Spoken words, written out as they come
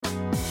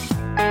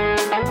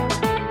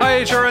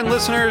HRN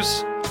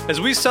listeners.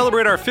 As we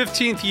celebrate our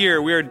 15th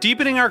year, we are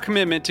deepening our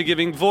commitment to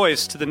giving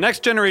voice to the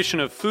next generation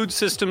of food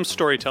systems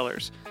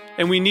storytellers,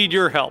 and we need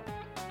your help.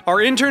 Our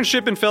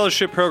internship and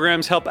fellowship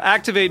programs help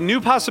activate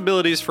new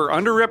possibilities for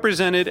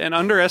underrepresented and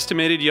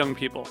underestimated young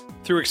people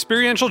through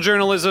experiential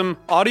journalism,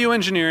 audio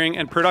engineering,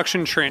 and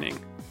production training.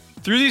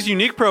 Through these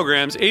unique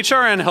programs,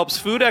 HRN helps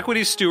food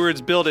equity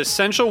stewards build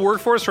essential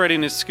workforce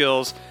readiness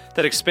skills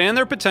that expand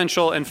their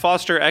potential and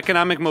foster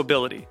economic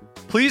mobility.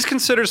 Please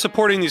consider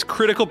supporting these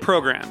critical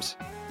programs.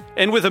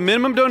 And with a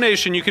minimum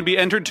donation, you can be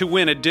entered to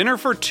win a dinner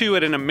for two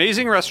at an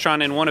amazing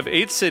restaurant in one of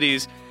 8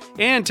 cities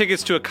and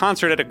tickets to a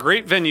concert at a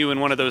great venue in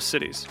one of those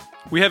cities.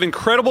 We have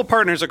incredible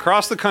partners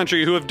across the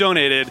country who have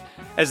donated,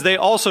 as they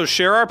also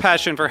share our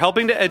passion for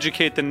helping to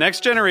educate the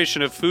next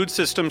generation of food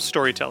systems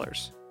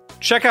storytellers.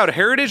 Check out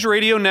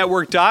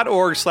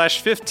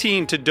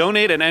heritageradionetwork.org/15 to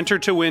donate and enter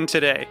to win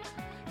today.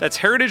 That's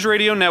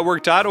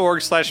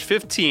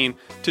heritageradionetwork.org/15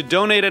 to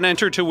donate and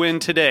enter to win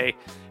today.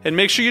 And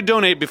make sure you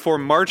donate before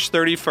March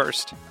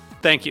 31st.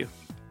 Thank you.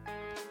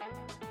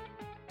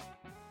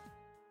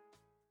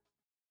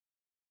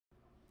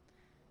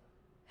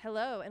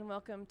 Hello and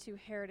welcome to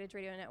Heritage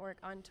Radio Network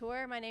on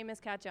Tour. My name is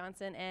Kat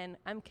Johnson and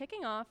I'm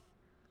kicking off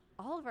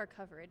all of our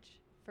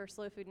coverage for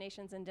Slow Food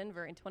Nations in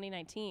Denver in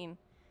 2019.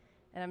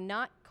 And I'm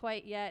not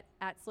quite yet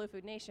at Slow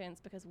Food Nations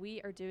because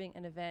we are doing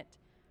an event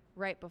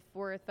right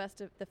before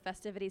the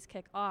festivities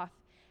kick off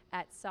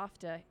at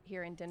SOFTA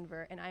here in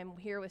Denver. And I'm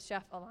here with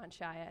Chef Alon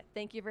Shaya.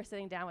 Thank you for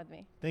sitting down with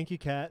me. Thank you,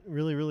 Kat.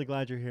 Really, really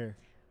glad you're here.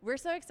 We're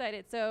so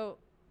excited. So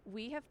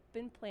we have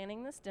been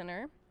planning this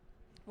dinner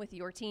with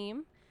your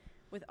team,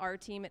 with our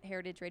team at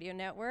Heritage Radio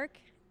Network,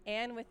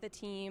 and with the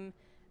team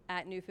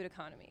at New Food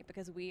Economy,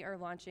 because we are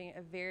launching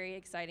a very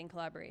exciting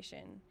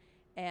collaboration,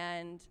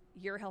 and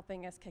you're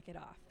helping us kick it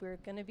off. We're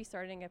going to be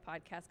starting a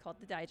podcast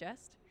called The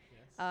Digest,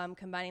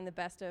 combining the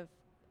best of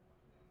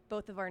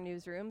both of our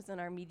newsrooms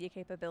and our media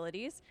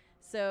capabilities.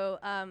 So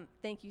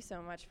thank you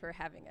so much for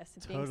having us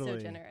and being so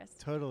generous.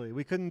 Totally.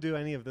 We couldn't do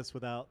any of this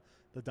without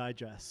The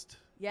Digest.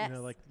 Yes. You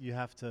know, like you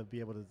have to be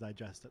able to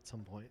digest at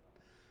some point.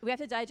 We have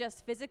to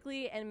digest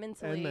physically and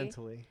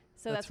mentally.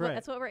 So that's right.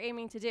 That's what we're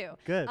aiming to do.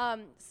 Good.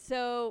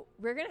 So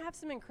we're going to have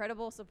some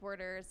incredible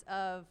supporters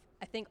of,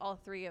 I think, all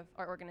 3 of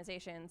our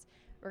organizations.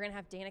 We're going to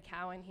have Dana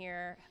Cowan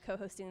here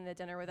co-hosting the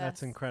dinner with us.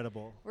 That's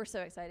incredible. We're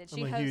so excited.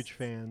 I'm a huge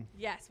fan.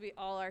 Yes, we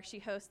all are. She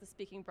hosts the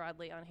Speaking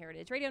Broadly on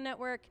Heritage Radio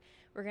Network.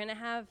 We're going to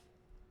have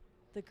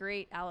the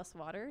great Alice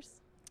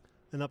Waters.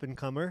 An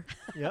up-and-comer.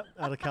 Yep,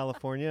 out of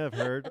California.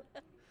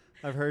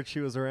 I've heard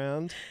she was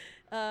around.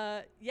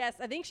 Yes,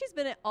 I think she's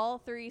been at all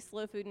 3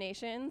 Slow Food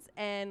Nations,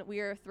 and we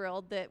are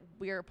thrilled that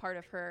we are part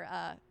of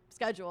her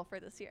schedule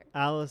for this year.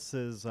 Alice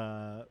is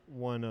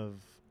one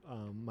of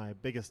my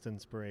biggest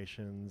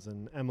inspirations,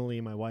 and Emily,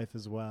 my wife,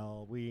 as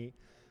well. We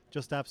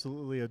just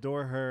absolutely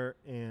adore her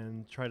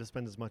and try to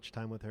spend as much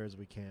time with her as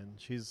we can.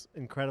 She's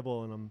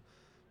incredible, and I'm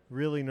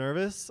really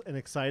nervous and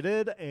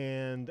excited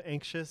and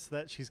anxious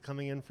that she's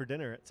coming in for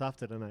dinner at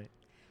SOFTA tonight.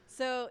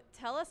 So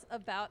tell us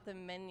about the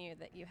menu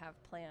that you have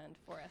planned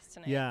for us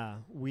tonight. Yeah,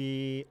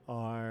 we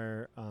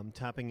are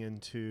tapping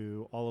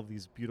into all of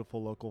these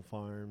beautiful local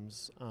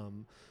farms.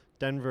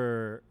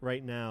 Denver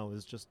right now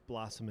is just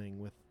blossoming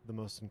with the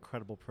most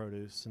incredible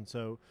produce. And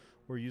so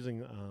we're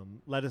using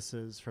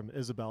lettuces from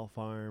Isabel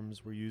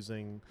Farms. We're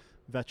using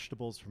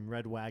vegetables from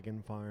Red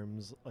Wagon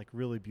Farms, like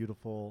really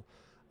beautiful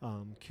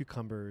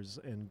cucumbers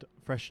and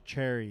fresh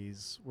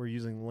cherries. We're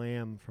using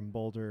lamb from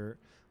Boulder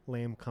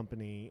Lamb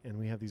Company, and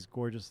we have these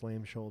gorgeous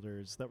lamb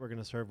shoulders that we're going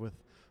to serve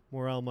with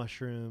morel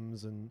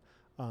mushrooms and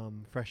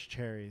fresh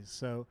cherries.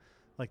 So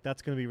like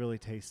that's going to be really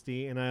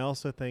tasty. And I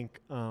also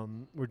think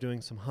we're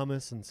doing some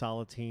hummus and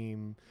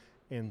saltine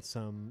and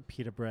some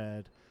pita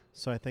bread.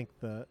 So I think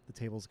the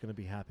table's going to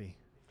be happy.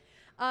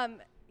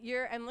 I'm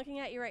looking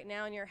at you right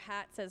now, and your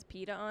hat says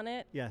pita on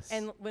it. Yes.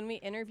 And when we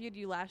interviewed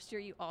you last year,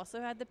 you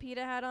also had the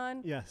pita hat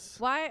on. Yes.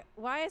 Why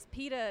is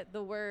pita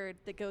the word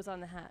that goes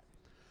on the hat?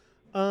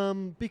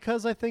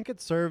 Because I think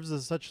it serves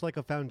as such like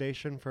a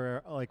foundation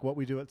for like what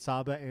we do at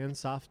Saba and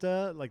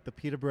SOFTA. Like the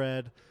pita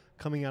bread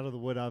coming out of the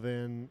wood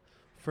oven,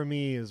 for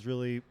me, is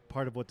really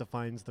part of what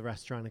defines the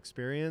restaurant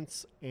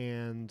experience,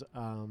 and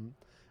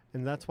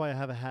that's why I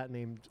have a hat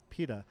named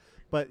Pita.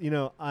 But you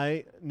know,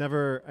 I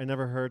never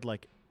heard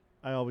like,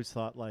 I always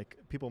thought like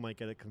people might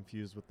get it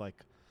confused with like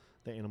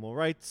the animal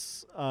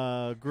rights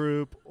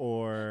group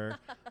or,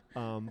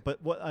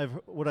 but what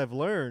I've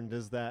learned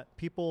is that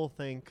people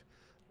think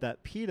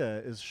that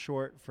PETA is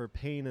short for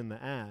pain in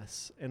the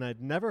ass. And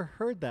I'd never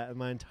heard that in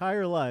my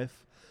entire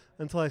life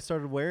until I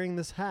started wearing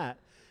this hat.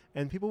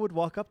 And people would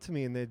walk up to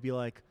me and they'd be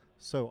like,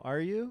 "So are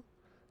you?"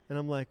 And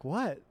I'm like,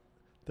 "What?"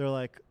 They're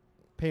like,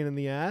 "Pain in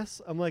the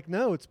ass?" I'm like,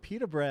 "No, it's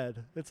pita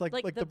bread. It's like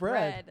the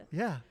bread."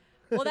 Yeah.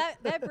 Well,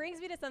 that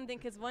brings me to something,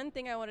 because one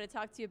thing I wanted to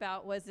talk to you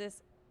about was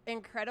this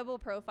incredible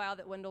profile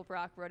that Wendell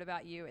Brock wrote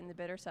about you in The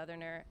Bitter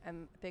Southerner.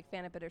 I'm a big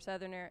fan of Bitter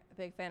Southerner, a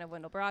big fan of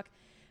Wendell Brock.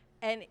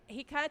 And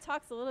he kind of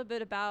talks a little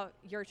bit about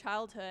your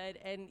childhood,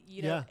 and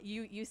Yeah.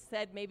 you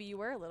said maybe you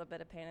were a little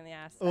bit of pain in the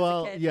ass.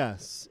 Well, as a kid.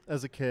 yes,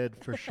 as a kid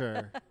for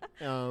sure.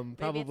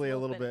 Probably a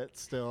little bit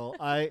still.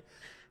 I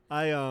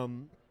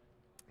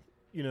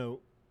you know,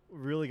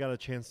 really got a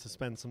chance to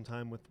spend some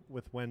time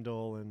with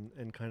Wendell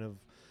and kind of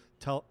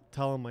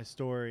tell him my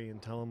story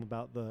and tell him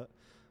about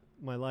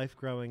my life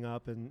growing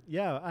up. And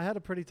yeah, I had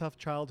a pretty tough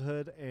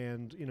childhood,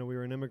 and we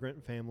were an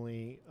immigrant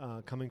family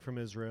coming from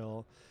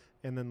Israel,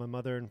 and then my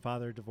mother and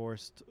father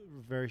divorced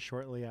very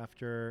shortly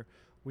after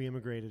we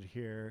immigrated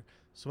here.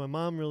 So my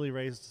mom really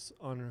raised us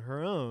on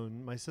her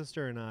own, my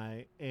sister and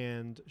I,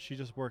 and she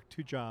just worked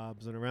 2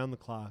 jobs and around the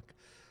clock.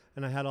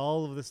 And I had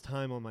all of this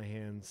time on my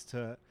hands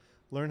to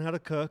learn how to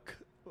cook,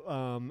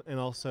 and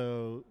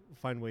also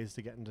find ways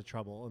to get into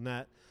trouble. And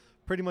that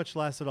pretty much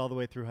lasted all the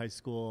way through high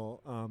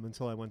school,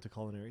 until I went to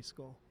culinary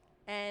school.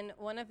 And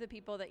one of the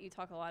people that you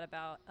talk a lot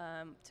about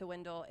to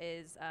Wendell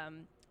is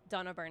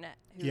Donna Barnett.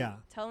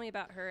 Tell me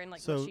about her and what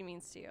she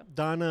means to you.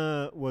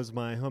 Donna was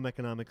my home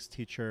economics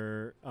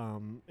teacher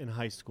in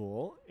high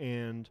school,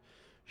 and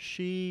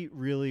she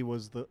really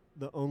was the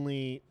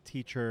only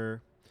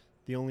teacher,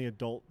 the only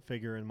adult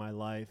figure in my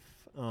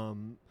life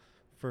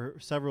for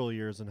several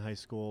years in high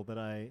school that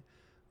I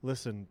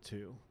listened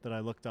to, that I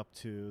looked up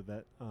to,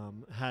 that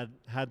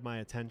had my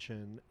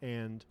attention.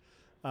 And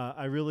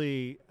I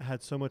really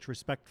had so much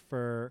respect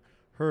for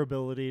her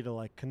ability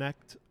to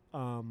connect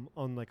on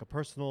a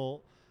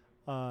personal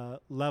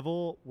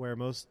level, where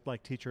most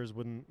teachers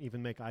wouldn't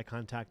even make eye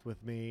contact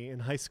with me in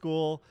high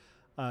school.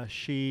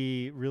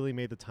 She really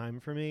made the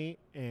time for me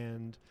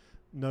and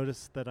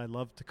noticed that I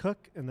loved to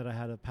cook and that I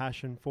had a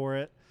passion for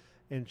it.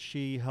 And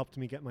she helped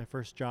me get my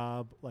first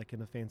job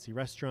in a fancy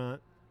restaurant.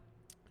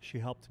 She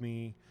helped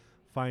me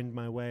find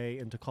my way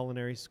into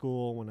culinary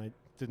school when I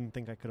didn't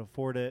think I could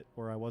afford it,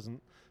 or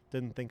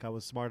didn't think I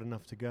was smart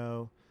enough to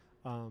go.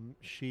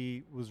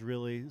 She was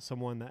really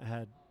someone that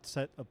had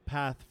set a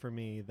path for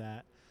me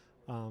that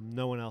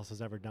no one else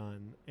has ever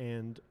done.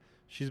 And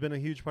she's been a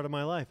huge part of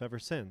my life ever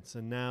since.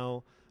 And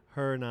now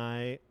her and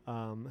I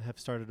have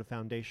started a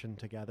foundation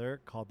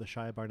together called the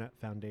Shaya Barnett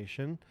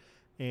Foundation.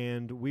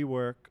 And we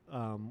work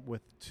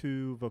with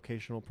 2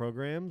 vocational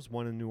programs,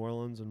 one in New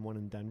Orleans and one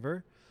in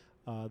Denver.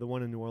 The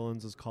one in New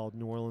Orleans is called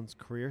New Orleans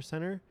Career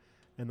Center,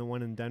 and the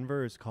one in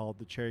Denver is called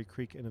the Cherry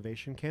Creek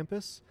Innovation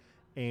Campus.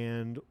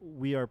 And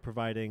we are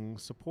providing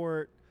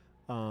support,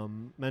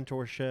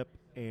 mentorship,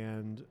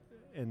 and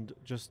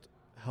just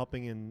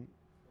helping in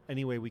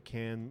any way we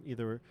can.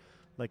 Either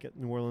at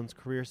New Orleans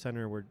Career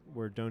Center,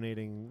 we're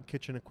donating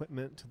kitchen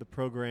equipment to the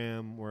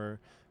program. We're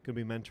going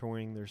to be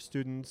mentoring their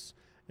students.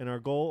 And our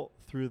goal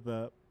through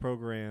the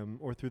program,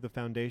 or through the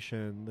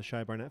foundation, the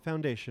Shaya Barnett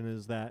Foundation,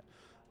 is that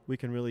we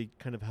can really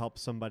kind of help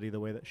somebody the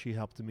way that she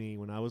helped me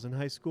when I was in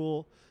high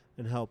school,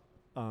 and help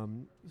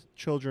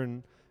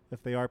children,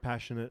 if they are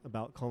passionate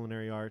about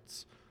culinary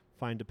arts,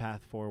 find a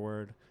path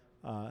forward,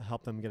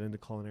 help them get into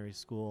culinary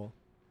school,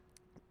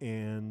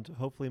 and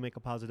hopefully make a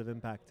positive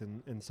impact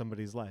in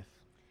somebody's life.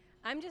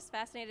 I'm just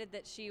fascinated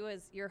that she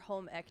was your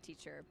home ec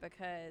teacher,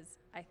 because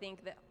I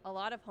think that a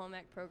lot of home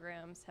ec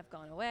programs have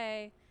gone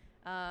away.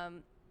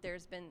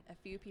 There's been a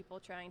few people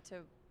trying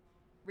to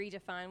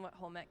redefine what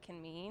home ec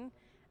can mean.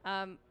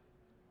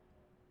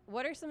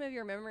 What are some of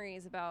your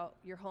memories about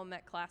your home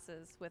ec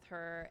classes with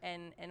her,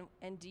 and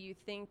do you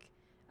think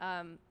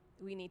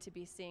we need to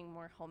be seeing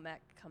more home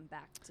ec come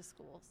back to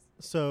schools?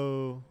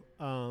 So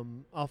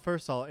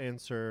I'll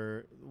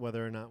answer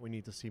whether or not we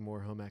need to see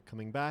more home ec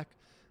coming back.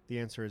 The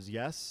answer is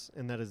yes,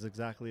 and that is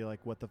exactly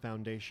what the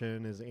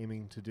foundation is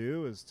aiming to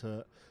do, is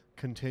to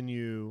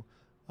continue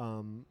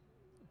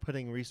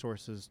putting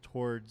resources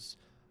towards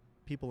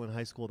people in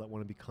high school that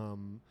want to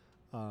become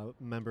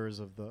members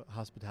of the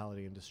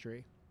hospitality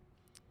industry.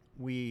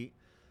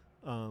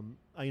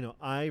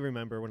 I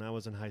remember when I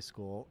was in high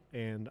school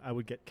and I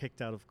would get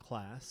kicked out of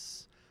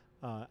class,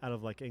 out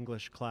of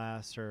English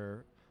class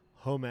or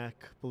home ec,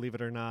 believe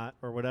it or not,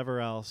 or whatever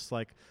else.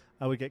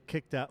 I would get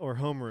kicked out, or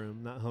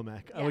homeroom, not home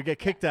ec. I would get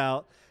kicked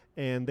out,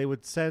 and they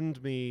would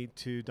send me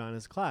to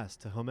Donna's class,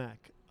 to home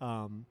ec.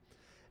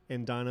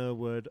 And Donna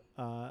would,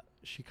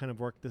 she kind of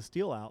worked this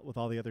deal out with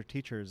all the other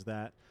teachers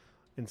that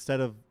instead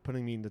of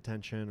putting me in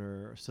detention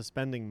or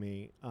suspending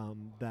me,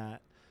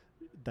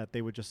 that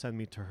they would just send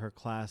me to her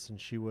class, and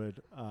she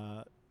would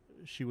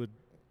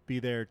be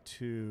there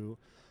to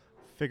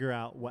figure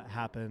out what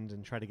happened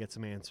and try to get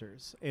some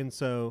answers. And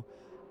so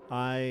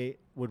I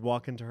would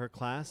walk into her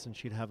class, and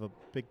she'd have a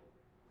big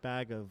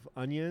bag of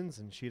onions,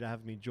 and she'd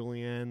have me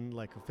julienne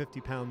a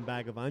 50-pound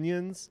bag of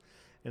onions,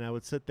 and I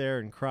would sit there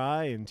and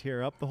cry and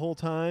tear up the whole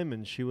time,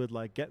 and she would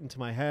get into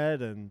my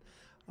head, and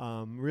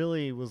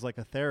really was like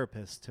a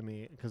therapist to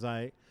me, because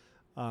I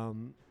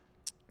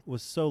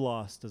was so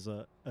lost as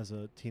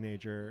a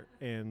teenager,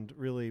 and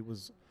really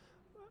was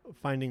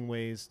finding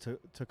ways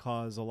to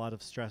cause a lot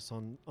of stress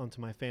onto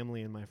my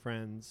family and my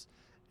friends,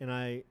 and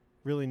I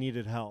really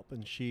needed help,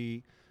 and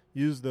she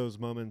used those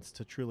moments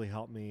to truly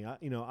help me.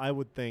 I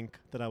would think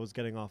that I was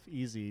getting off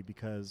easy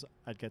because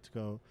I'd get to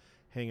go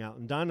hang out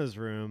in Donna's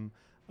room,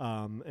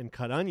 and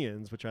cut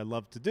onions, which I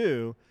love to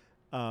do,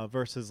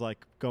 versus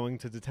like going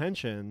to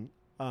detention.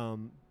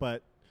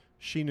 But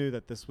she knew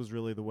that this was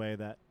really the way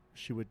that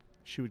she would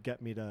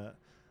get me to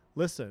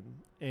listen.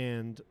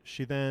 And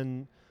she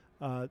then,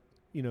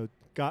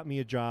 got me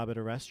a job at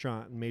a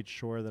restaurant and made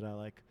sure that I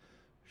like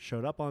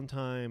showed up on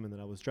time and that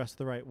I was dressed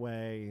the right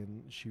way.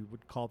 And she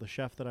would call the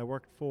chef that I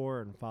worked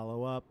for and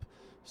follow up.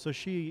 So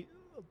she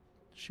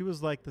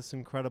was like this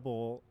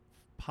incredible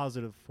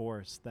positive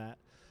force that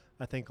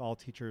I think all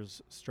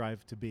teachers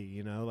strive to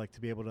be, like to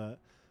be able to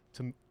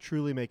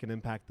truly make an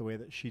impact the way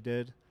that she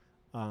did.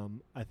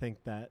 I think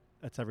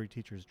that's every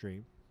teacher's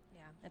dream.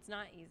 Yeah, it's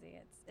not easy.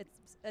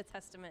 It's a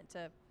testament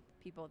to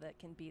people that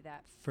can be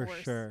that For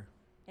force sure.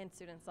 in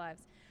students'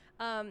 lives.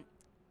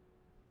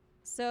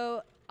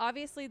 So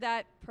obviously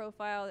that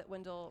profile that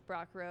Wendell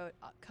Brock wrote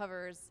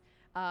covers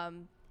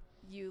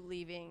you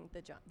leaving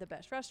the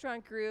Best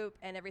Restaurant Group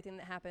and everything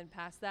that happened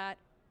past that.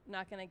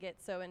 Not going to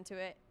get so into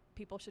it.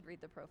 People should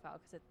read the profile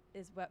because it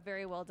is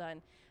very well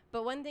done.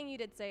 But one thing you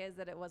did say is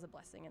that it was a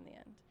blessing in the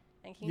end.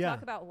 And can you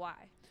talk about why?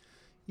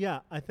 Yeah,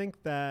 I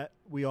think that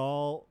we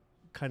all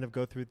kind of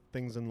go through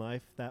things in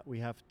life that we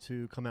have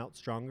to come out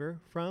stronger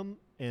from,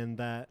 and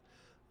that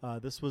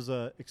this was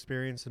a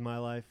experience in my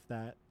life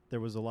that there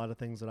was a lot of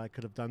things that I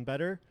could have done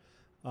better.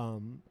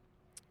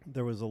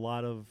 There was a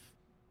lot of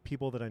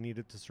people that I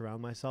needed to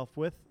surround myself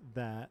with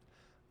that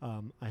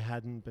I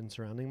hadn't been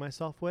surrounding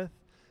myself with,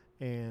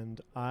 and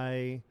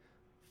I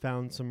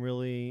found some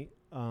really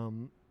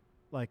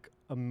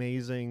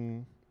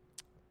amazing,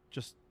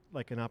 just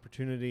like an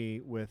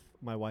opportunity with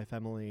my wife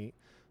Emily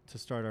to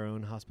start our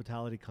own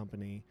hospitality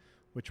company,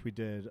 which we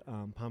did,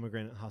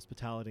 Pomegranate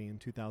Hospitality, in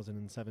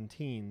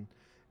 2017.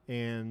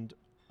 And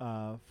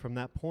from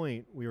that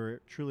point, we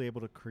were truly able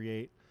to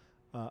create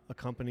a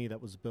company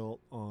that was built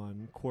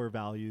on core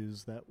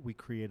values that we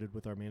created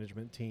with our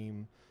management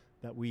team,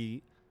 that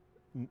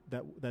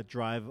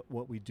drive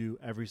what we do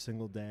every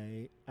single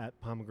day at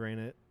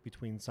Pomegranate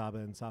between Saba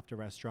and Safta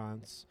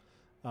restaurants.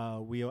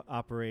 We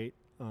operate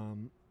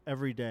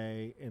every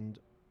day and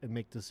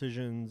make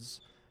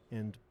decisions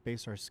and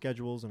base our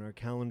schedules and our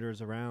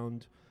calendars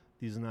around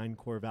these 9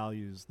 core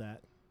values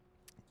that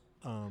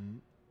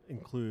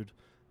include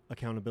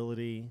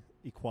accountability,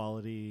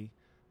 equality,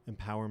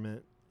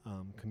 empowerment,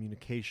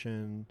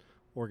 communication,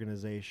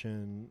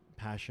 organization,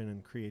 passion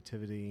and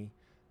creativity,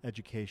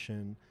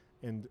 education.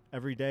 And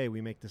every day we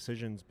make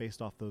decisions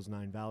based off those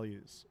 9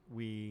 values.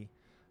 We,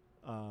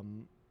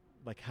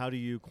 how do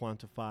you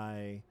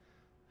quantify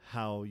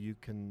how you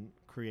can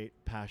create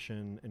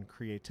passion and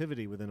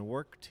creativity within a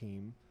work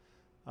team?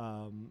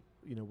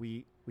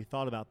 We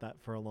thought about that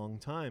for a long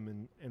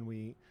time, and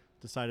we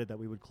decided that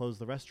we would close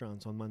the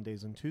restaurants on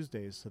Mondays and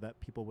Tuesdays so that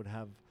people would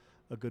have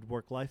a good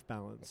work-life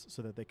balance,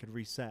 so that they could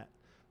reset,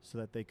 so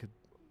that they could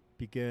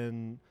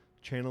begin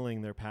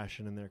channeling their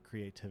passion and their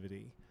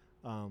creativity.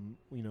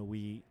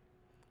 We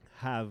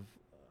have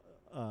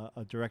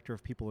a director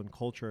of people and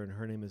culture, and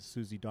her name is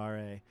Susie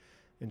Dare,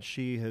 and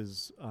she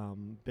has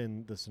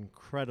been this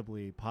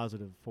incredibly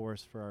positive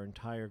force for our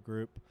entire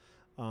group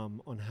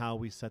on how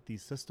we set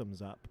these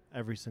systems up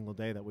every single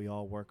day that we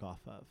all work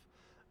off of.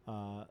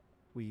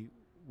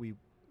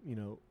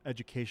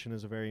 Education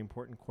is a very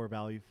important core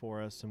value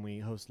for us, and we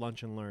host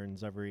lunch and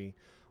learns every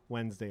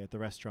Wednesday at the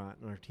restaurant,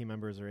 and our team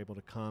members are able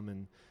to come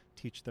and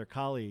teach their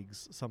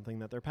colleagues something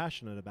that they're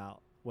passionate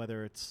about,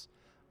 whether it's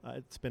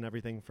been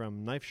everything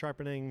from knife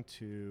sharpening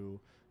to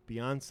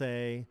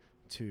Beyonce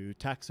to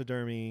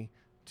taxidermy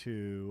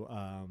to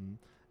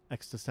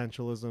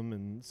existentialism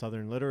and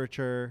Southern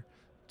literature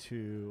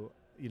to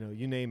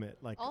you name it,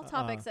 like all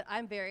topics that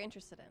I'm very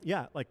interested in.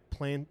 Yeah,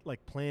 plants.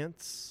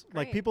 Great.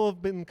 Like people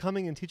have been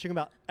coming and teaching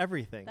about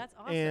everything. That's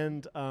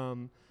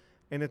awesome.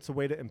 And it's a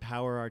way to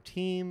empower our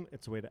team.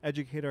 It's a way to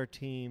educate our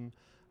team.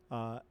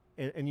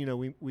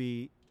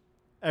 We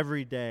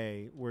every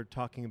day we're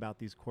talking about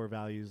these core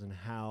values and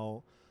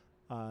how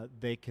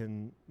they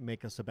can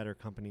make us a better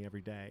company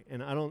every day.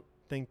 And I don't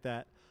think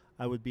that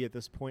I would be at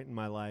this point in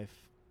my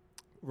life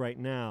right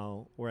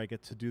now where I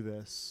get to do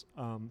this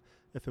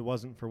if it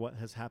wasn't for what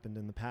has happened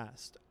in the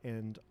past.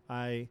 And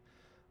I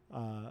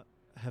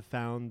have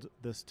found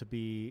this to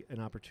be an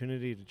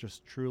opportunity to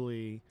just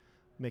truly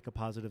make a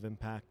positive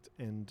impact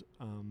and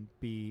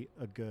be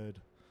a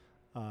good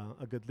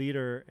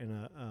leader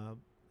and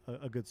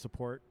a good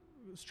support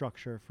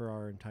structure for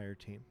our entire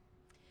team.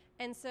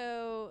 And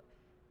so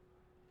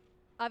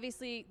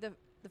obviously the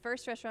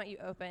first restaurant you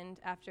opened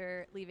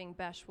after leaving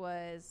Besh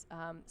was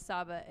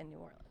Saba in New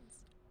Orleans.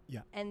 Yeah.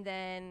 And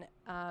then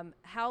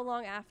how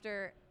long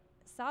after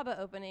Saba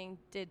opening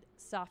did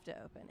Safta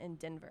open in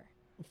Denver?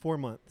 4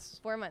 months.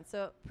 4 months.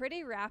 So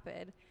pretty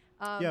rapid.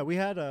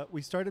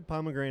 We started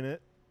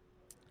Pomegranate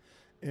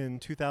in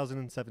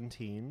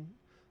 2017.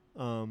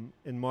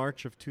 In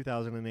March of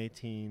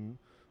 2018,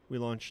 we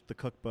launched the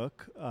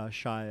cookbook,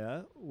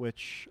 Shaya,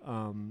 which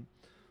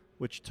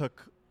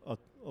took a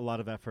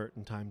lot of effort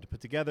and time to put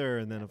together,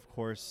 and then, of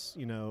course,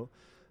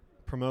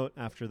 promote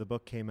after the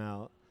book came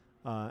out.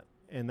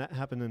 And that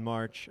happened in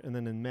March. And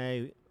then in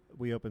May,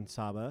 we opened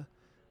Saba.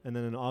 And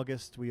then in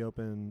August, we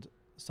opened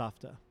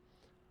Safta.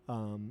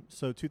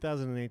 So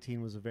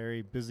 2018 was a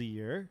very busy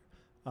year,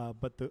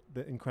 but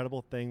the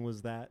incredible thing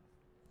was that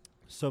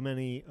so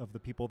many of the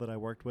people that I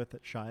worked with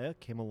at Shaya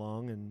came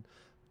along and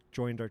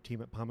joined our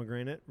team at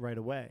Pomegranate right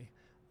away.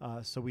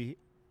 So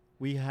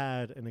we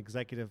had an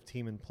executive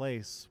team in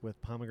place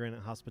with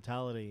Pomegranate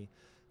Hospitality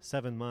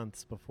 7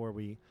 months before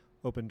we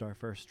opened our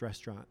first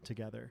restaurant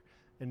together.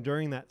 And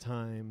during that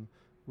time,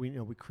 we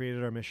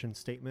created our mission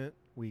statement,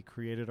 we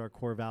created our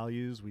core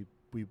values, we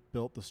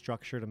built the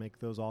structure to make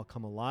those all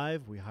come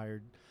alive. We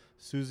hired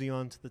Susie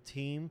onto the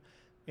team,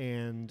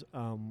 and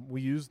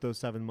we used those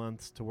 7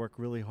 months to work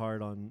really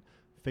hard on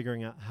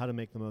figuring out how to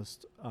make the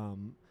most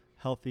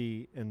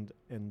healthy and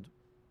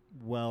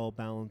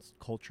well-balanced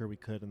culture we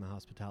could in the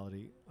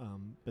hospitality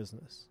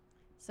business.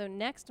 So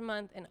next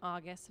month in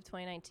August of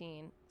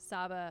 2019,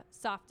 Safta,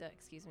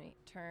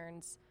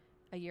 turns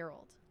a year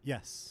old.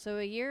 Yes. So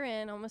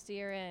almost a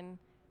year in,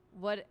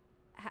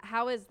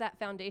 how is that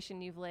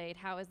foundation you've laid?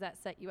 How has that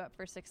set you up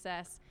for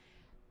success?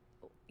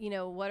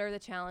 What are the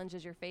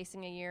challenges you're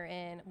facing a year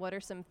in? What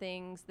are some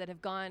things that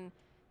have gone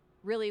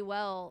really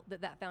well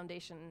that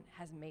foundation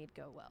has made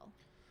go well?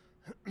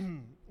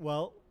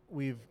 Well,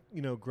 we've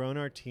grown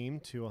our team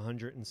to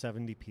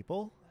 170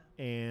 people,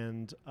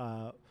 and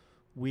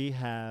we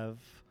have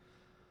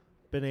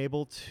been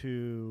able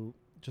to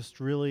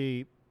just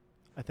really,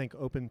 I think,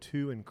 open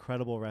 2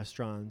 incredible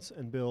restaurants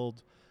and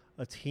build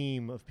a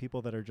team of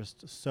people that are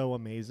just so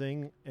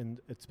amazing. And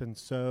it's been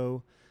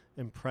so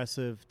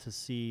impressive to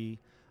see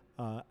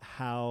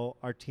how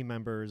our team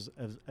members,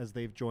 as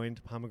they've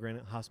joined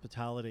Pomegranate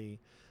Hospitality,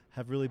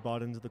 have really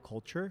bought into the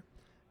culture,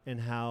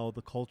 and how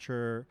the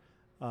culture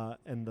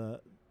and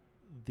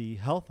the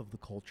health of the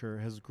culture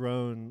has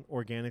grown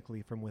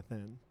organically from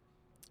within.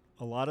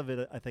 A lot of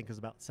it, I think, is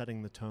about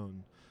setting the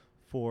tone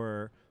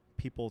for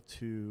people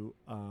to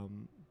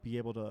be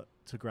able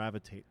to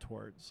gravitate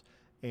towards.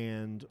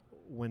 And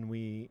when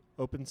we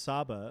open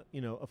Saba,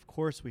 of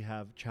course we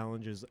have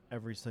challenges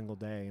every single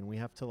day, and we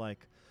have to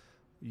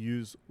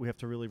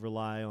really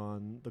rely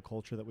on the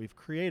culture that we've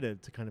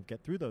created to kind of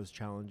get through those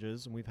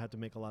challenges. And we've had to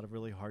make a lot of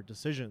really hard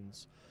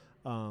decisions.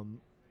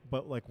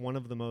 But like one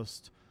of the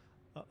most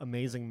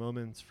amazing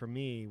moments for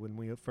me when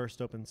we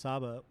first opened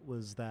Saba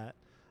was that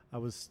I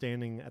was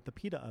standing at the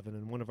pita oven,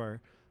 and one of our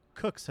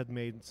cooks had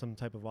made some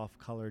type of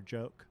off-color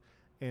joke,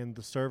 and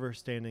the server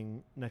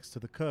standing next to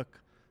the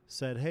cook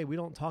said, "Hey, we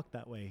don't talk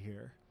that way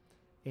here."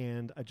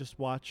 And I just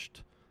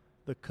watched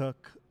the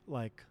cook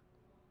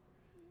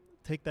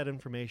take that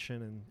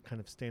information and kind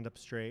of stand up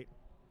straight,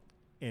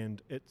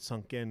 and it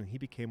sunk in, and he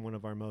became one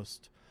of our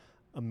most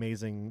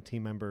amazing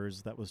team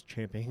members that was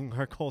championing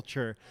our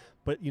culture.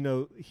 But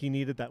he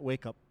needed that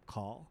wake-up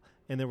call,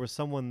 and there was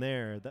someone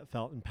there that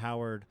felt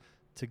empowered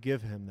to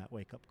give him that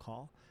wake-up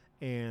call,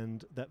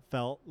 and that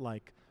felt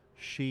like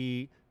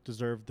she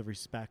deserved the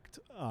respect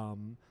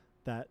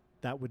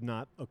that would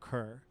not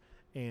occur.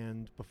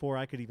 And before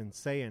I could even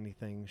say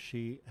anything,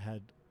 she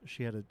had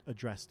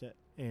addressed it,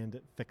 and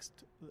it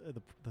fixed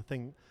the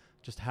thing.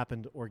 Just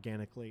happened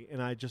organically,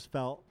 and I just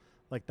felt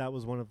like that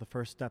was one of the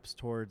first steps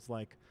towards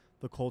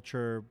the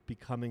culture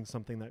becoming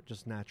something that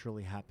just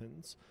naturally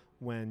happens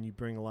when you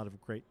bring a lot of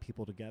great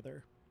people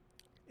together.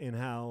 And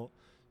how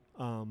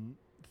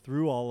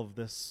through all of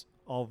this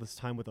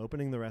time with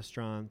opening the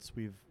restaurants,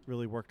 we've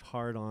really worked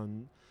hard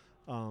on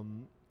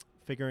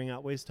figuring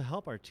out ways to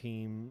help our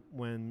team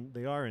when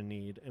they are in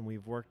need. And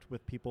we've worked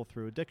with people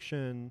through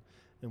addiction,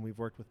 and we've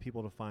worked with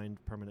people to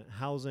find permanent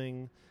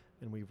housing,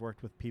 and we've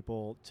worked with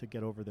people to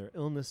get over their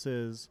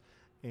illnesses.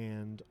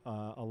 And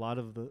a lot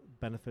of the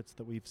benefits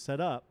that we've set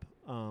up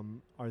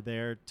are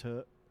there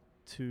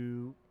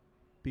to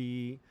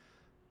be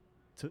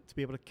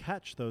able to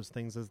catch those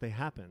things as they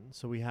happen.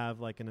 So we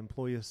have an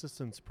employee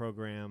assistance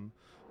program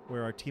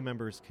where our team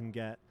members can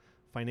get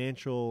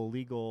financial,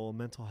 legal,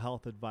 mental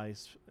health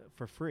advice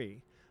for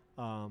free,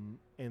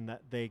 and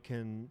that they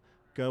can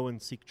go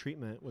and seek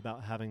treatment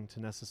without having to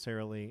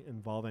necessarily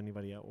involve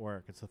anybody at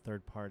work. It's a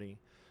third-party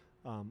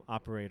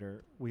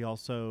operator. We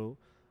also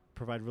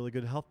provide really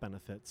good health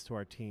benefits to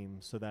our team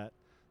so that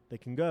they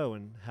can go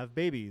and have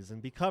babies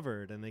and be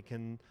covered, and they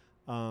can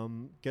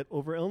get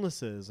over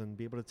illnesses and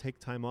be able to take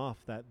time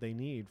off that they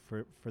need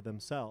for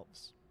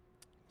themselves.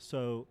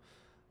 So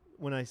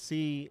when I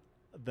see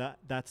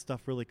that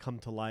stuff really come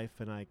to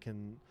life, and I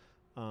can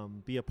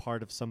be a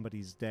part of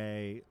somebody's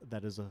day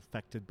that is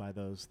affected by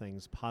those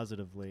things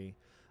positively,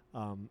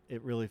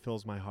 it really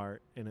fills my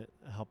heart, and it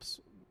helps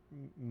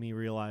me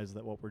realize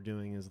that what we're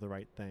doing is the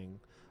right thing.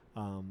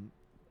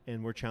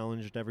 And we're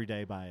challenged every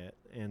day by it.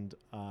 And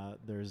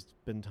there's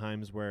been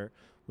times where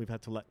we've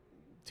had to let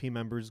team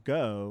members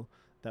go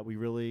that we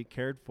really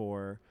cared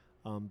for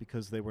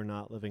because they were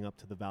not living up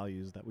to the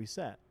values that we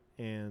set.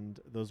 And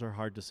those are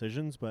hard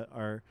decisions, but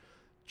our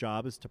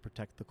job is to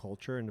protect the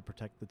culture and to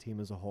protect the team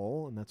as a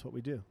whole, and that's what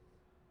we do.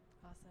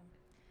 Awesome.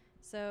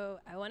 So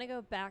I want to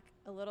go back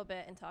a little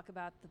bit and talk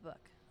about the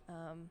book.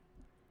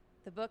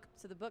 The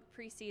book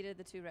preceded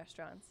the 2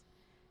 restaurants.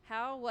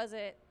 How was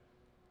it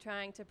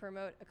trying to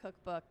promote a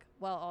cookbook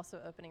while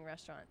also opening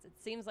restaurants? It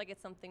seems like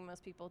it's something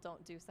most people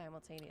don't do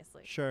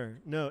simultaneously. Sure.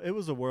 No, it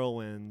was a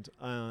whirlwind.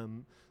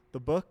 The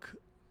book,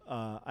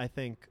 I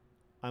think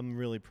I'm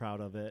really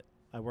proud of it.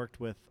 I worked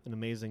with an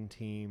amazing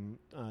team,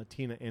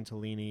 Tina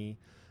Antolini,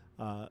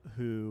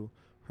 who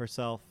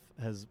herself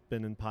has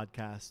been in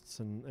podcasts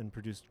and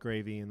produced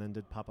Gravy and then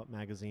did Pop-Up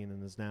Magazine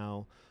and is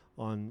now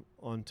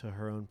onto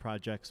her own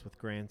projects with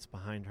grants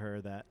behind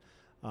her that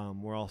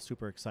we're all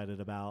super excited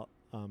about.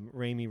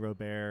 Rami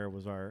Robert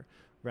was our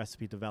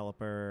recipe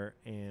developer,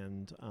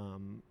 and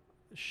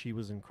she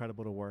was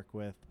incredible to work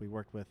with. We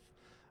worked with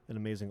an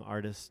amazing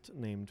artist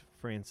named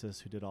Francis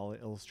who did all the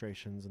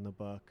illustrations in the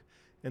book.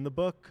 In the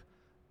book,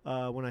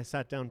 when I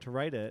sat down to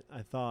write it,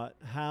 I thought,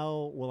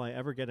 how will I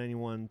ever get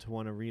anyone to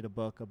want to read a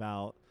book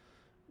about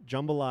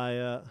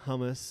jambalaya,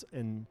 hummus,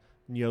 and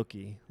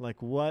gnocchi? Like,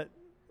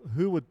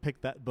 who would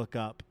pick that book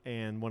up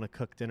and want to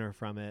cook dinner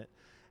from it?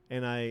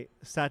 And I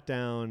sat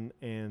down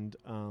and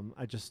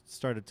I just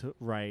started to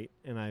write,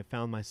 and I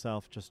found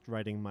myself just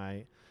writing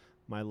my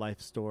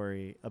life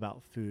story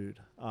about food,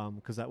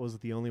 because that was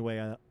the only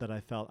way that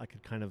I felt I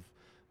could kind of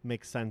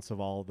make sense of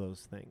all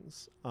those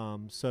things.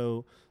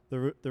 So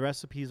the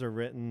recipes are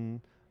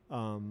written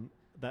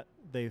that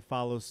they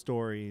follow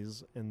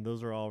stories, and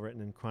those are all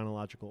written in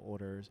chronological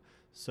orders.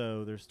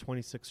 So there's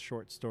 26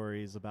 short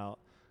stories about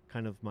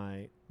kind of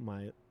my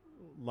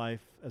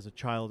life as a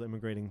child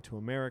immigrating to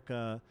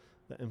America,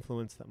 the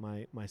influence that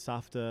my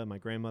savta, my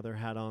grandmother,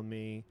 had on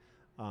me,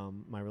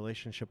 my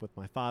relationship with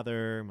my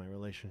father, my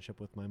relationship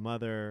with my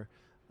mother,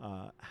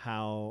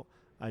 how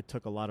I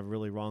took a lot of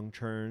really wrong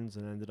turns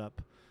and ended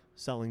up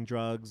selling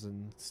drugs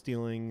and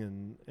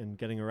stealing and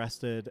getting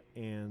arrested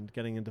and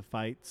getting into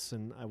fights,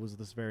 and I was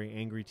this very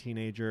angry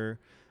teenager,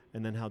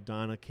 and then how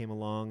Donna came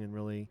along and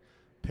really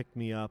picked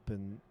me up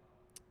and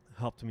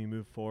helped me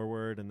move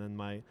forward, and then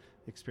my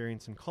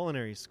experience in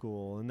culinary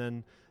school, and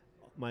then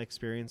my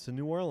experience in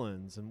New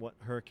Orleans and what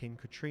Hurricane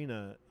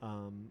Katrina,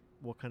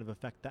 what kind of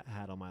effect that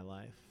had on my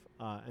life,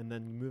 and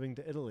then moving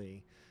to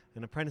Italy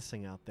and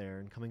apprenticing out there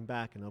and coming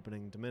back and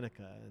opening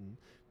Dominica and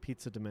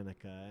Pizza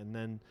Dominica, and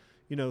then,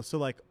 so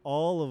like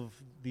all of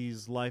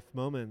these life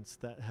moments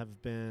that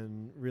have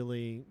been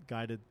really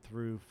guided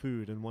through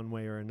food in one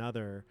way or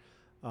another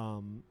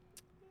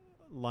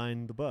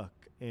line the book,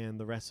 and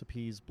the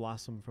recipes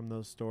blossom from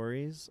those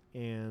stories,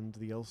 and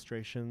the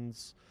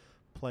illustrations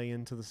play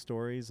into the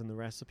stories and the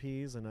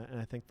recipes, and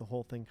I think the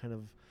whole thing kind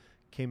of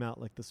came out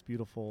like this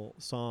beautiful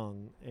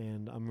song,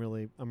 and I'm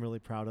really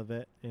proud of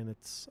it, and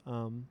it's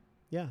I'm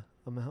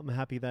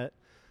happy that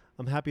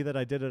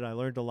I did it. I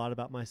learned a lot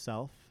about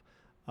myself.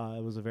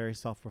 It was a very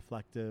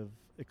self-reflective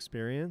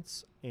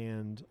experience,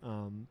 and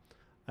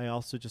I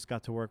also just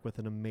got to work with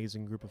an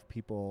amazing group of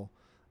people,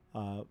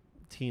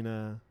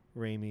 Tina,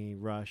 Rami,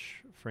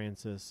 Rush,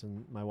 Francis,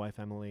 and my wife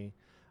Emily,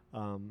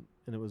 and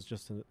it was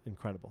just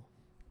incredible.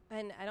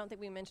 And I don't think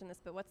we mentioned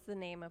this, but what's the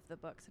name of the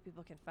book so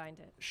people can find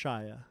it?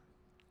 Shaya.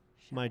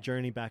 My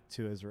journey back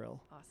to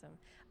Israel.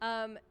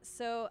 Awesome.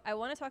 So I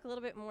want to talk a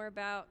little bit more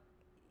about,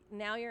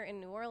 now you're in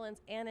New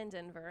Orleans and in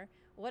Denver.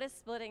 What is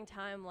splitting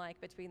time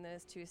like between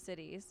those two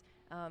cities?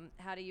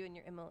 How do you and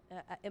your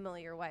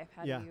Emily, your wife,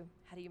 how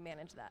do you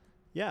manage that?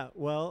 Yeah,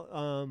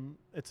 well,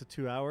 it's a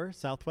 2-hour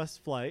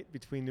Southwest flight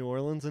between New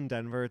Orleans and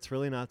Denver. It's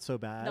really not so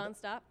bad.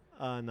 Nonstop?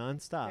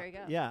 Nonstop. There you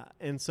go. Yeah,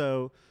 and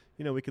so,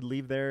 we could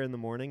leave there in the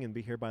morning and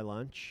be here by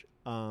lunch.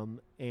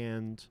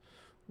 And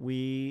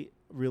we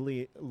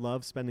really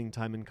love spending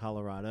time in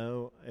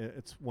Colorado.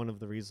 It's one of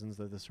the reasons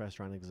that this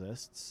restaurant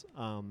exists.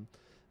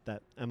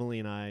 That Emily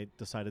and I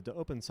decided to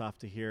open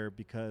Safta here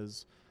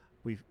because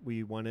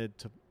we wanted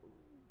to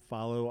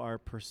follow our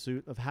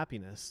pursuit of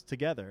happiness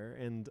together,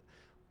 and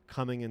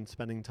coming and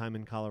spending time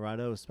in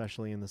Colorado,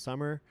 especially in the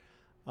summer,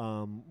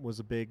 was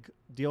a big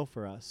deal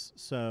for us.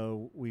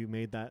 So we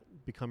made that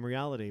become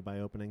reality by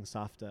opening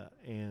Safta,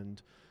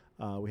 and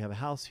we have a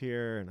house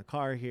here and a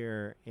car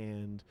here,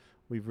 and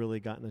we've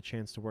really gotten a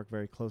chance to work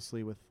very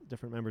closely with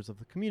different members of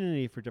the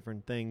community for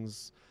different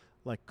things,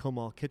 like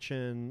Komal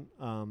Kitchen.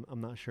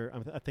 I'm not sure.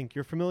 I think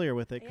you're familiar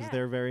with it because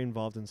they're very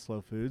involved in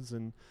slow foods.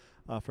 And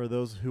for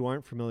those who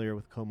aren't familiar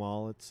with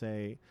Komal, it's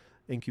a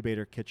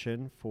incubator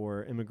kitchen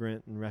for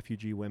immigrant and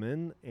refugee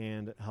women,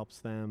 and it helps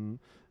them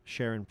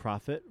share and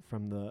profit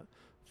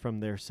from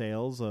their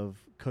sales of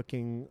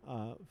cooking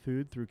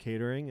food through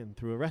catering and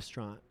through a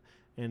restaurant.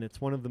 And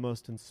it's one of the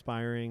most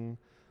inspiring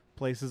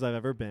places I've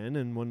ever been,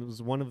 and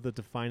was one of the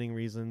defining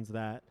reasons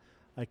that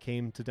I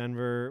came to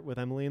Denver with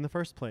Emily in the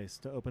first place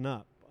to open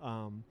up.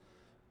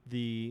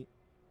 The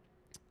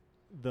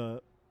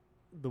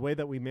way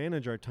that we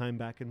manage our time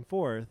back and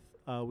forth,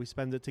 we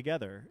spend it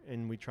together,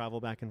 and we travel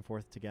back and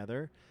forth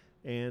together,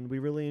 and we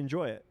really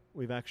enjoy it.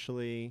 We've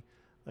actually,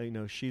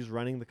 she's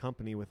running the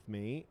company with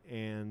me,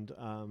 and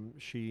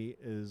she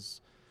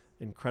is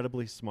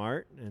incredibly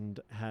smart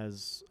and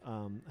has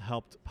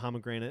helped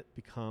Pomegranate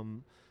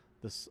become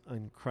this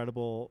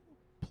incredible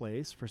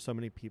place for so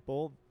many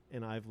people.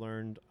 And I've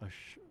learned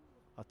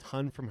a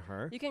ton from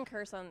her. You can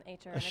curse on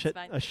HR.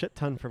 A shit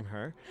ton from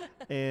her.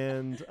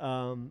 And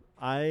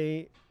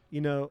I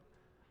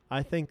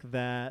think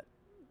that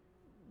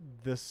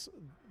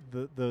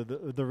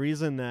the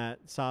reason that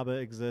Saba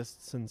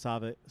exists and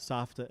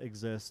Safta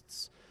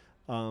exists,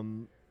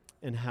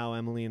 and how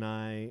Emily and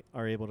I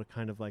are able to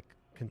kind of like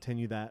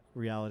continue that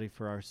reality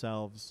for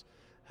ourselves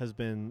has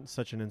been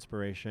such an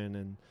inspiration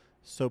and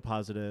so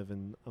positive,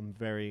 and I'm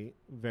very,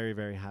 very,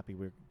 very happy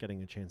we're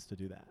getting a chance to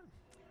do that.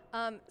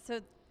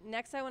 So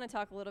next I want to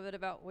talk a little bit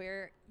about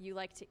where you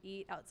like to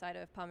eat outside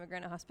of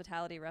Pomegranate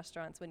Hospitality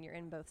restaurants when you're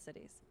in both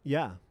cities.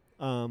 Yeah.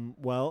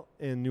 Well,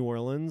 in New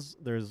Orleans,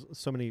 there's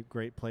so many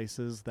great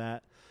places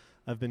that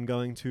I've been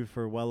going to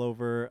for well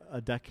over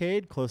a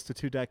decade, close to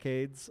 2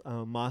 decades.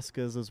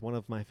 Mosca's is one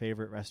of my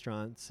favorite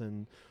restaurants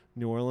in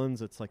New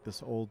Orleans. It's like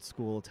this old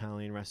school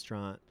Italian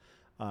restaurant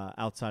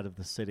outside of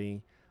the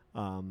city,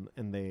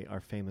 and they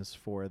are famous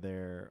for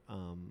their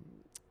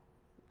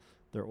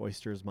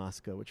oysters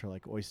Mosca, which are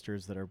like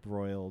oysters that are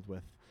broiled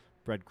with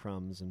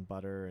breadcrumbs and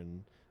butter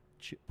and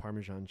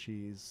Parmesan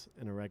cheese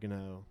and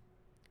oregano.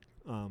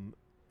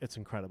 It's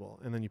incredible.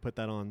 And then you put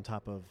that on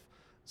top of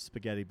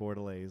spaghetti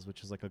bordelaise,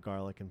 which is like a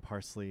garlic and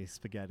parsley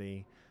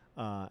spaghetti.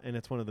 And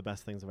it's one of the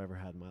best things I've ever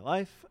had in my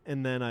life.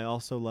 And then I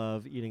also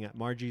love eating at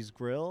Margie's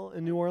Grill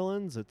in New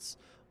Orleans. It's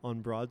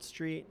on Broad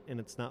Street, and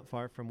it's not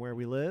far from where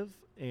we live.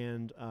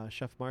 And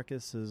Chef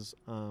Marcus is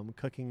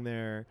cooking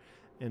there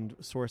and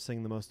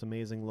sourcing the most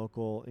amazing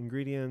local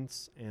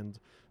ingredients and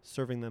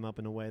serving them up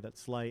in a way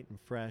that's light and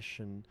fresh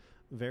and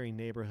very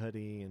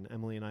neighborhoody. And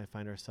Emily and I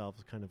find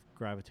ourselves kind of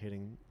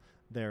gravitating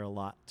there a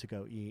lot to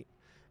go eat.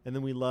 And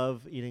then we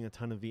love eating a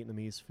ton of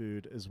Vietnamese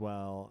food as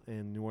well.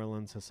 And New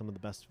Orleans has some of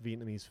the best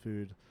Vietnamese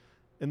food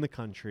in the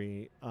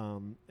country.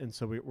 And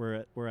so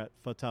we're at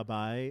Pho Ta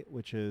Bai,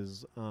 which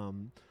is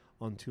on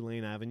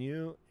Tulane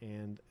Avenue,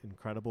 and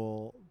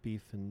incredible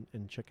beef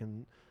and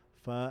chicken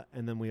pho.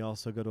 And then we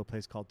also go to a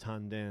place called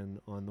Tan Dinh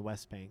on the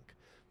West Bank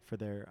for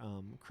their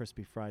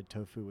crispy fried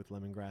tofu with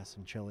lemongrass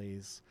and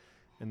chilies,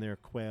 and their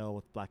quail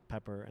with black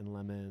pepper and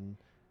lemon,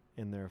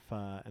 and their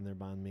pho and their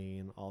banh mi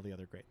and all the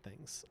other great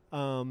things.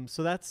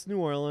 So that's New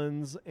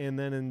Orleans. And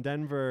then in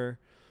Denver,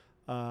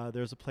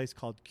 there's a place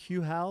called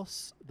Q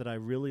House that I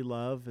really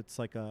love. It's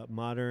like a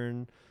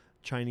modern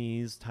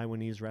Chinese,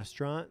 Taiwanese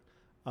restaurant.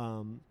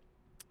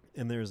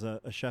 And there's a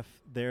chef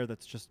there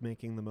that's just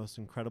making the most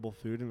incredible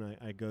food, and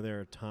I go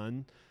there a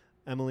ton.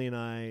 Emily and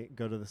I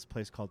go to this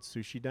place called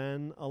Sushi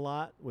Den a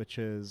lot, which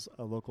is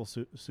a local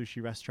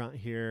sushi restaurant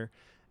here,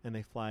 and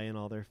they fly in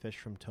all their fish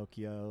from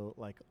Tokyo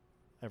like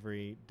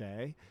every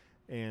day,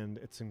 and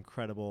it's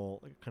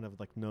incredible, kind of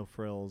like no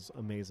frills,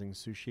 amazing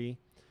sushi.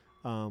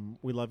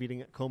 We love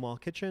eating at Comal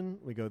Kitchen.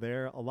 We go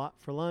there a lot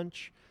for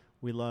lunch.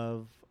 We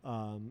love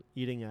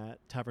eating at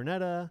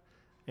Tavernetta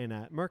and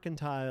at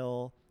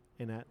Mercantile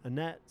and at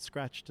Annette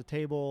Scratch to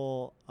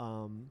Table.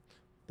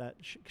 That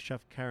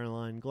Chef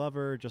Caroline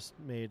Glover just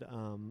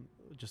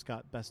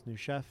got Best New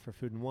Chef for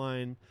Food and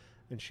Wine,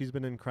 and she's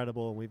been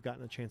incredible, and we've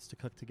gotten a chance to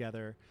cook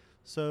together.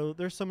 So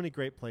there's so many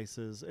great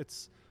places.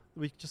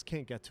 We just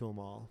can't get to them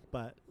all,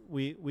 but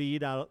we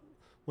eat out.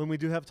 When we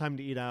do have time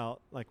to eat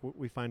out, like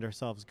we find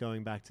ourselves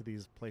going back to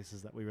these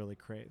places that we really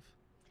crave.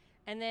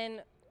 And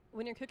then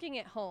when you're cooking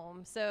at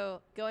home,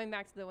 so going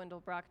back to the Wendell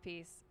Brock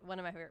piece, one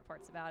of my favorite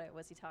parts about it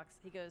was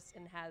he goes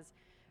and has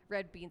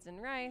red beans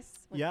and rice.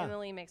 When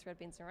Emily makes red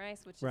beans and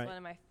rice, which is one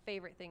of my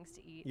favorite things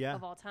to eat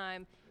of all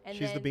time. And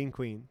she's the bean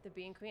queen. The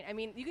bean queen. I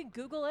mean, you can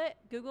Google it.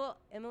 Google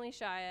Emily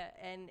Shaya,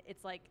 and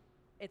it's like,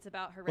 it's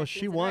about her red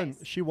beans and rice.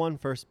 She won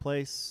first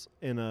place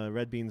in a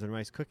red beans and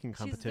rice cooking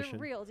competition. She's the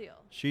real deal.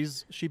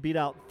 She beat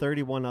out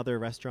 31 other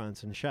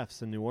restaurants and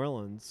chefs in New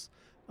Orleans,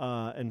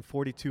 and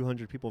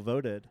 4,200 people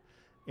voted,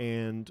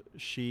 and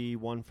she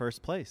won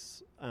first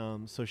place.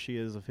 So she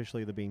is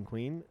officially the bean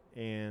queen,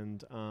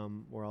 and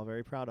we're all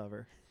very proud of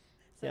her.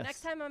 So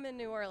next time I'm in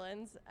New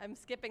Orleans, I'm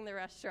skipping the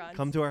restaurant.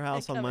 Come to our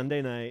house on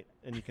Monday night,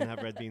 and you can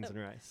have red beans and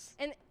rice.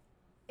 And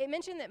it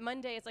mentioned that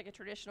Monday is like a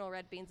traditional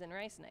red beans and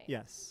rice night.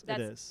 Yes, it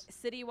is.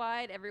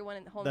 Citywide, everyone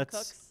at home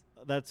cooks.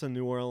 That's a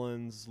New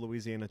Orleans,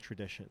 Louisiana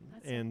tradition.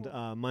 That's and so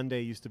cool.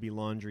 Monday used to be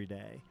laundry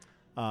day.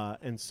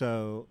 And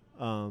so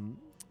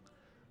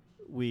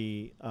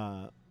we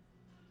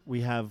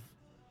have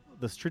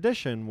this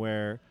tradition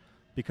where,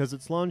 because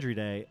it's laundry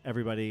day,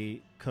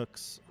 everybody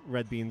cooks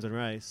red beans and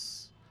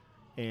rice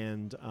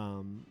and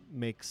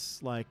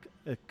makes, like,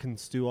 it can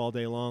stew all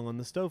day long on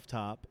the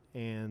stovetop,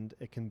 and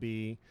it can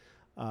be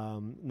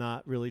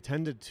not really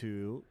tended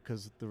to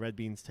because the red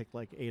beans take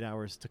like 8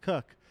 hours to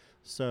cook.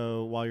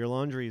 So while your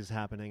laundry is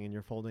happening and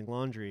you're folding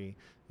laundry,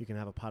 you can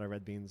have a pot of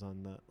red beans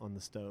on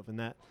the stove. And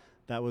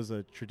that was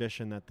a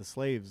tradition that the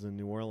slaves in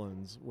New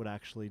Orleans would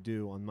actually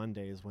do on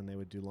Mondays when they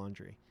would do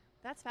laundry.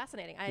 That's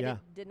fascinating. I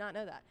did not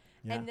know that.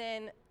 Yeah. And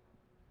then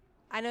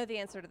I know the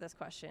answer to this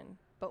question,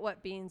 but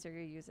what beans are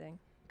you using?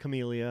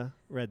 Camellia,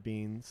 red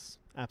beans,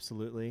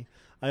 absolutely.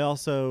 I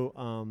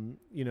also,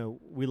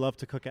 we love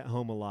to cook at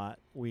home a lot.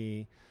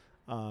 We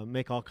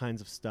make all kinds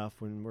of stuff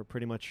when we're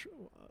pretty much,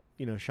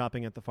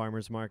 shopping at the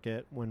farmers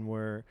market. When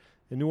we're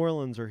in New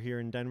Orleans or here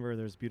in Denver,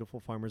 there's beautiful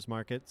farmers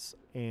markets,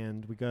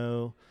 and we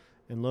go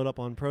and load up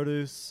on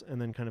produce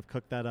and then kind of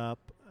cook that up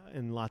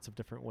in lots of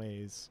different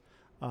ways.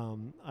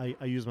 I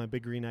use my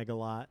Big Green Egg a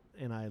lot,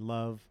 and I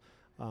love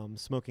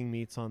smoking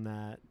meats on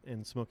that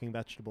and smoking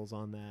vegetables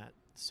on that.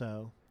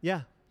 So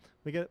yeah,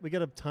 we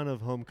get a ton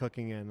of home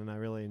cooking in, and I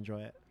really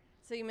enjoy it.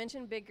 So you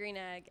mentioned Big Green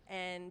Egg,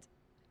 and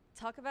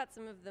talk about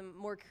some of the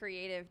more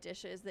creative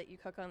dishes that you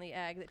cook on the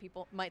egg that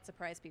people might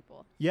surprise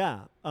people.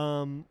 Yeah.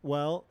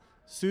 Well,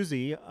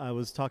 Susie, I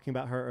was talking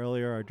about her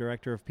earlier, our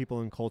director of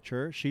people and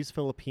culture. She's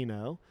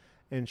Filipino,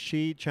 and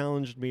she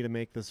challenged me to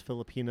make this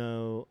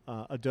Filipino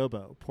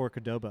adobo, pork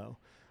adobo.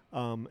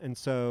 And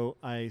so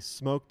I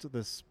smoked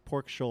this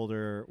pork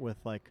shoulder with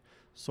like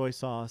soy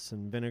sauce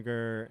and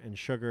vinegar and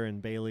sugar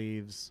and bay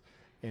leaves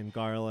and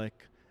garlic,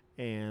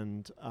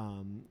 and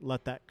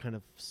let that kind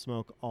of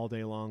smoke all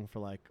day long for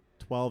like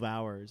 12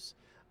 hours.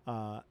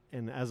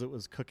 And as it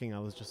was cooking, I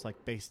was just like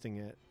basting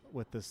it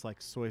with this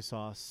like soy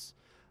sauce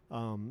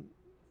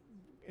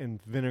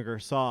and vinegar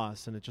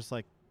sauce, and it just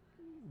like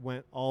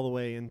went all the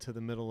way into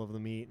the middle of the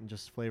meat and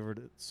just flavored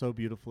it so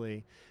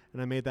beautifully.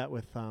 And I made that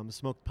with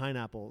smoked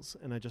pineapples,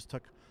 and I just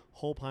took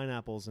whole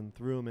pineapples and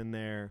threw them in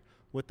there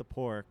with the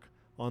pork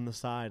on the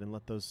side and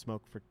let those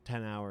smoke for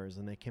 10 hours,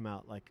 and they came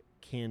out like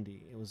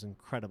candy. It was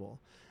incredible.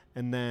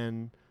 And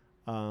then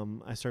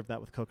I served that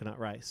with coconut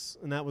rice,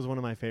 and that was one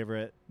of my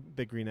favorite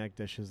Big Green Egg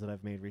dishes that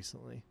I've made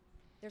recently.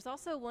 There's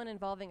also one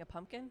involving a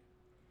pumpkin.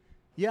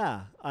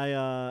 Yeah,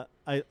 I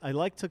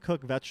like to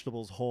cook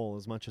vegetables whole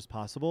as much as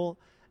possible.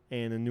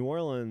 And in New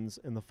Orleans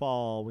in the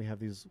fall, we have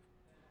these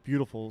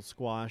beautiful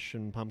squash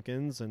and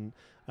pumpkins, and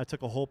I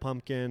took a whole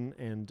pumpkin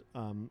and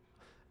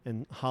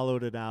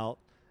hollowed it out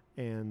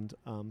and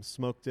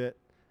smoked it,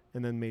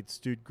 and then made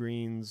stewed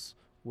greens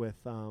with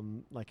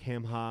like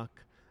ham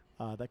hock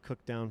that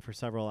cooked down for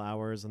several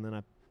hours, and then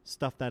I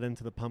stuffed that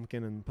into the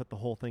pumpkin and put the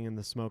whole thing in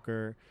the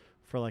smoker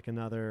for like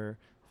another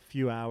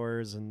few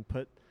hours and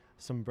put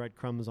some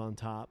breadcrumbs on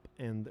top,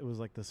 and it was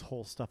like this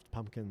whole stuffed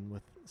pumpkin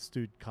with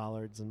stewed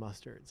collards and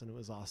mustards, and it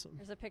was awesome.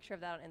 There's a picture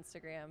of that on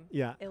Instagram.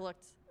 Yeah. It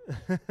looked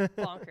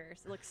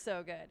bonkers. It looked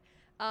so good.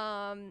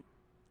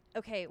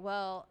 Okay,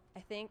 well,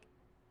 I think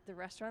the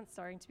restaurant's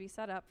starting to be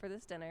set up for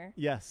this dinner.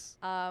 Yes.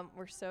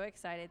 We're so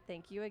excited.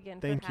 Thank you again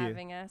for Thank you.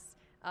 having us.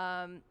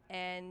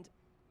 And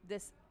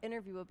this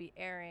interview will be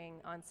airing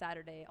on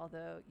Saturday,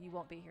 although you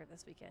won't be here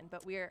this weekend.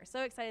 But we are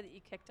so excited that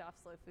you kicked off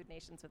Slow Food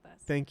Nations with us.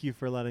 Thank you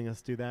for letting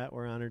us do that.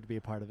 We're honored to be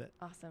a part of it.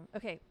 Awesome.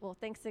 Okay, well,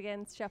 thanks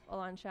again, Chef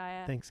Alon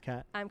Shaya. Thanks,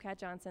 Kat. I'm Kat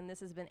Johnson. This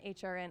has been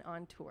HRN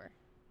on Tour.